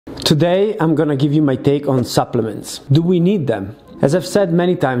Today, I'm gonna give you my take on supplements. Do we need them? As I've said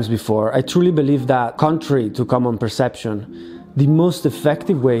many times before, I truly believe that, contrary to common perception, the most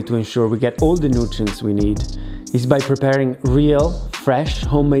effective way to ensure we get all the nutrients we need is by preparing real, fresh,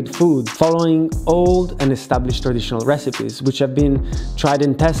 homemade food, following old and established traditional recipes, which have been tried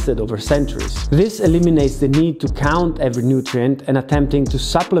and tested over centuries. This eliminates the need to count every nutrient and attempting to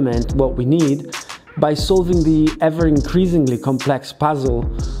supplement what we need by solving the ever-increasingly complex puzzle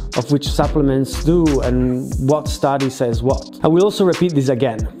of which supplements do and what study says what. I will also repeat this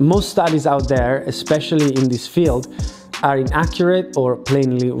again. Most studies out there, especially in this field, are inaccurate or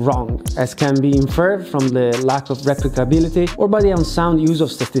plainly wrong, as can be inferred from the lack of replicability or by the unsound use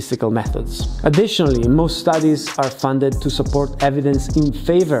of statistical methods. Additionally, most studies are funded to support evidence in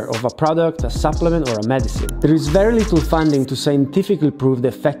favor of a product, a supplement, or a medicine. There is very little funding to scientifically prove the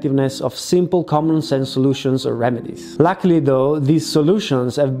effectiveness of simple common sense solutions or remedies. Luckily though, these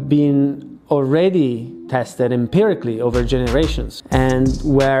solutions have been already tested empirically over generations and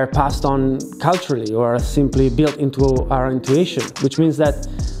were passed on culturally or simply built into our intuition, which means that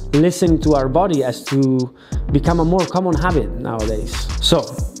listening to our body has to become a more common habit nowadays. So,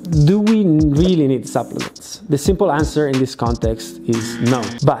 do we really need supplements? The simple answer in this context is no.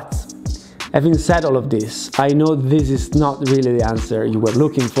 But having said all of this, I know this is not really the answer you were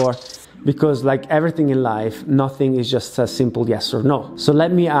looking for, because like everything in life, nothing is just a simple yes or no. So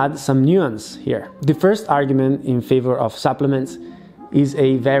let me add some nuance here. The first argument in favor of supplements is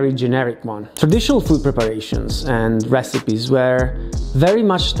a very generic one. Traditional food preparations and recipes were very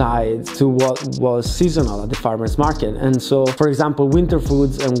much tied to what was seasonal at the farmer's market. And so, for example, winter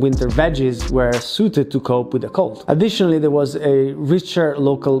foods and winter veggies were suited to cope with the cold. Additionally, there was a richer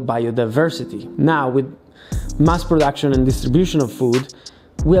local biodiversity. Now, with mass production and distribution of food,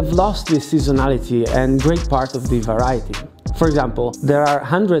 we have lost this seasonality and great part of the variety. For example, there are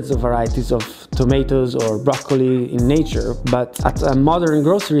hundreds of varieties of tomatoes or broccoli in nature, but at a modern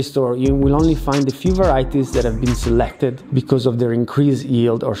grocery store you will only find a few varieties that have been selected because of their increased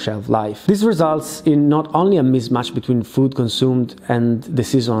yield or shelf life. This results in not only a mismatch between food consumed and the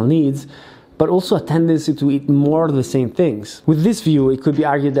seasonal needs, but also a tendency to eat more of the same things. With this view, it could be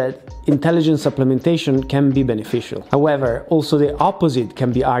argued that intelligent supplementation can be beneficial. However, also the opposite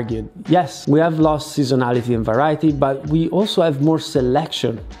can be argued. Yes, we have lost seasonality and variety, but we also have more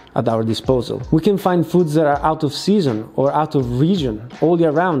selection at our disposal. We can find foods that are out of season or out of region all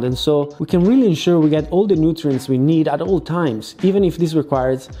year round, and so we can really ensure we get all the nutrients we need at all times, even if this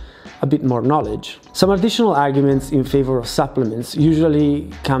requires a bit more knowledge. Some additional arguments in favor of supplements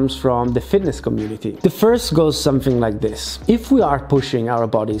usually comes from the fitness community. The first goes something like this. If we are pushing our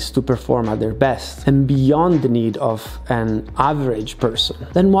bodies to perform at their best and beyond the need of an average person,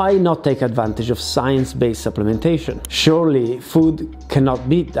 then why not take advantage of science-based supplementation? Surely food cannot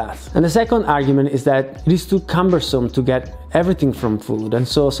beat that. And the second argument is that it is too cumbersome to get everything from food, and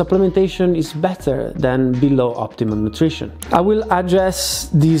so supplementation is better than below optimum nutrition. I will address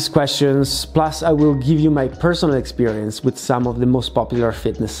these questions, plus I will give you my personal experience with some of the most popular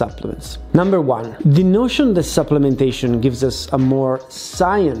fitness supplements. Number one, the notion that supplementation gives us a more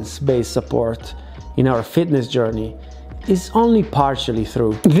science-based support in our fitness journey is only partially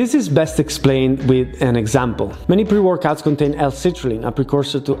true. This is best explained with an example. Many pre-workouts contain L-citrulline, a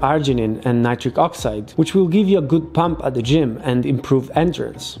precursor to arginine and nitric oxide, which will give you a good pump at the gym and improve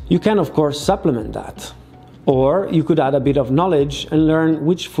endurance. You can of course supplement that. Or you could add a bit of knowledge and learn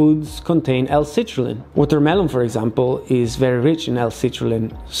which foods contain L-citrulline. Watermelon, for example, is very rich in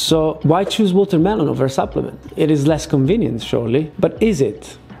L-citrulline, so why choose watermelon over a supplement? It is less convenient, surely, but is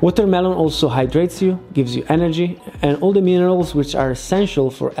it? Watermelon also hydrates you, gives you energy, and all the minerals which are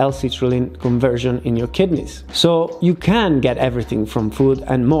essential for L-citrulline conversion in your kidneys. So you can get everything from food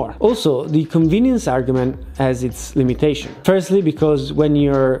and more. Also, the convenience argument has its limitation. Firstly, because when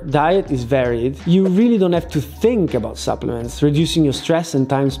your diet is varied, you really don't have to think about supplements, reducing your stress and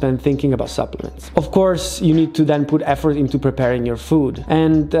time spent thinking about supplements. Of course, you need to then put effort into preparing your food,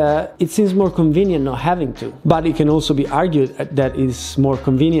 and it seems more convenient not having to. But it can also be argued that it's more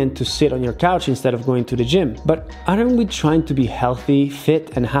convenient to sit on your couch instead of going to the gym. But aren't we trying to be healthy,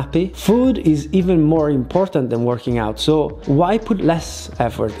 fit, and happy? Food is even more important than working out, so why put less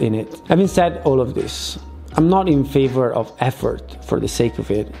effort in it? Having said all of this, I'm not in favor of effort for the sake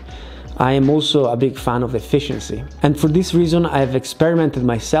of it. I am also a big fan of efficiency. And for this reason, I have experimented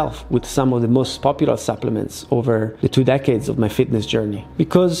myself with some of the most popular supplements over the 2 decades of my fitness journey.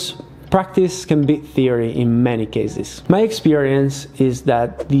 Because practice can beat theory in many cases. My experience is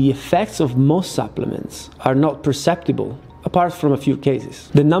that the effects of most supplements are not perceptible, apart from a few cases.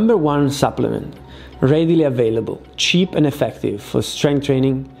 The #1 supplement, readily available, cheap and effective for strength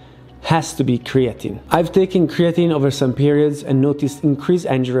training, has to be creatine. I've taken creatine over some periods and noticed increased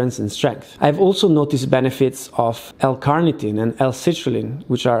endurance and strength. I've also noticed benefits of L-carnitine and L-citrulline,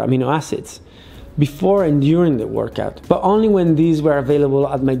 which are amino acids, before and during the workout, but only when these were available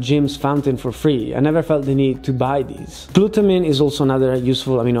at my gym's fountain for free. I never felt the need to buy these. Glutamine is also another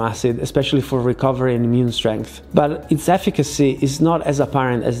useful amino acid, especially for recovery and immune strength, but its efficacy is not as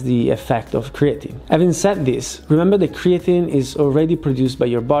apparent as the effect of creatine. Having said this, remember that creatine is already produced by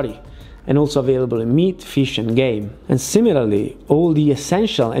your body and also available in meat, fish, and game. And similarly, all the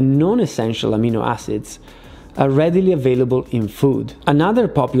essential and non-essential amino acids are readily available in food. Another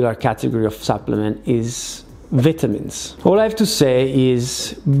popular category of supplement is vitamins. All I have to say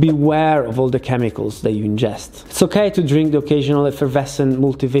is beware of all the chemicals that you ingest. It's okay to drink the occasional effervescent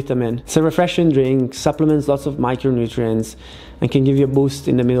multivitamin. It's a refreshing drink, supplements lots of micronutrients, and can give you a boost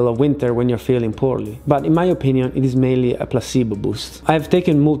in the middle of winter when you're feeling poorly. But in my opinion, it is mainly a placebo boost. I have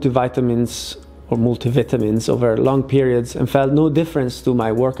taken multivitamins over long periods and felt no difference to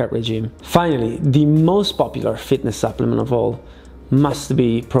my workout regime. Finally, the most popular fitness supplement of all must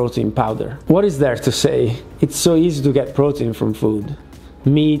be protein powder. What is there to say? It's so easy to get protein from food.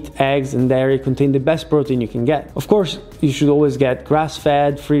 Meat, eggs, and dairy contain the best protein you can get. Of course, you should always get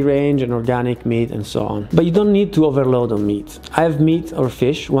grass-fed, free-range, and organic meat, and so on. But you don't need to overload on meat. I have meat or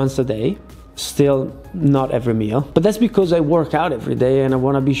fish once a day. Still not every meal, but that's because I work out every day and I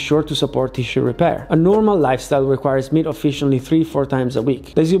want to be sure to support tissue repair. A normal lifestyle requires meat or fish only 3-4 times a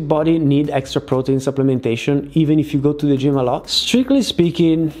week. Does your body need extra protein supplementation even if you go to the gym a lot? Strictly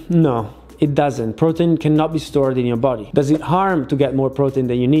speaking, no. It doesn't. Protein cannot be stored in your body. Does it harm to get more protein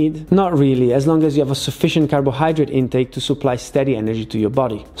than you need? Not really, as long as you have a sufficient carbohydrate intake to supply steady energy to your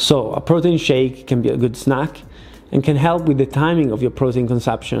body. So, a protein shake can be a good snack and can help with the timing of your protein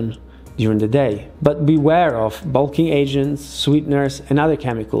consumption during the day. But beware of bulking agents, sweeteners, and other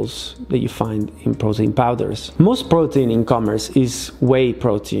chemicals that you find in protein powders. Most protein in commerce is whey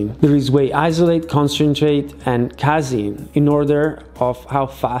protein. There is whey isolate, concentrate, and casein in order of how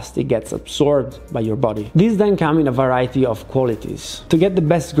fast it gets absorbed by your body. These then come in a variety of qualities. To get the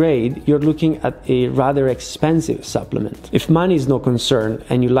best grade, you're looking at a rather expensive supplement. If money is no concern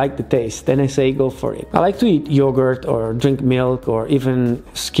and you like the taste, then I say go for it. I like to eat yogurt or drink milk or even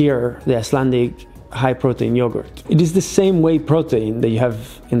skyr, the Icelandic high-protein yogurt. It is the same whey protein that you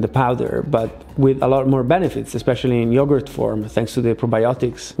have in the powder, but with a lot more benefits, especially in yogurt form, thanks to the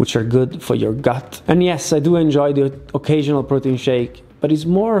probiotics, which are good for your gut. And yes, I do enjoy the occasional protein shake, but it's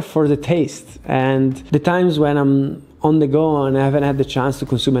more for the taste and the times when I'm on the go and I haven't had the chance to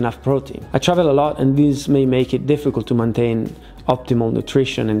consume enough protein. I travel a lot and this may make it difficult to maintain optimal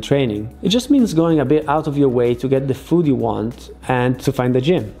nutrition and training. It just means going a bit out of your way to get the food you want and to find the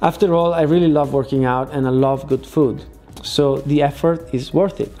gym. After all, I really love working out and I love good food. So the effort is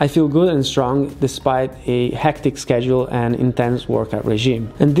worth it. I feel good and strong despite a hectic schedule and intense workout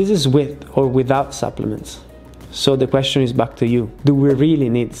regime. And this is with or without supplements. So the question is back to you. Do we really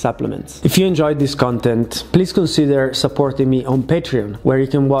need supplements? If you enjoyed this content, please consider supporting me on Patreon, where you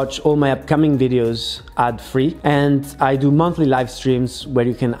can watch all my upcoming videos ad-free, and I do monthly live streams where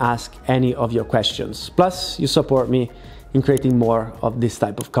you can ask any of your questions. Plus, you support me in creating more of this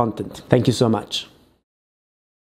type of content. Thank you so much.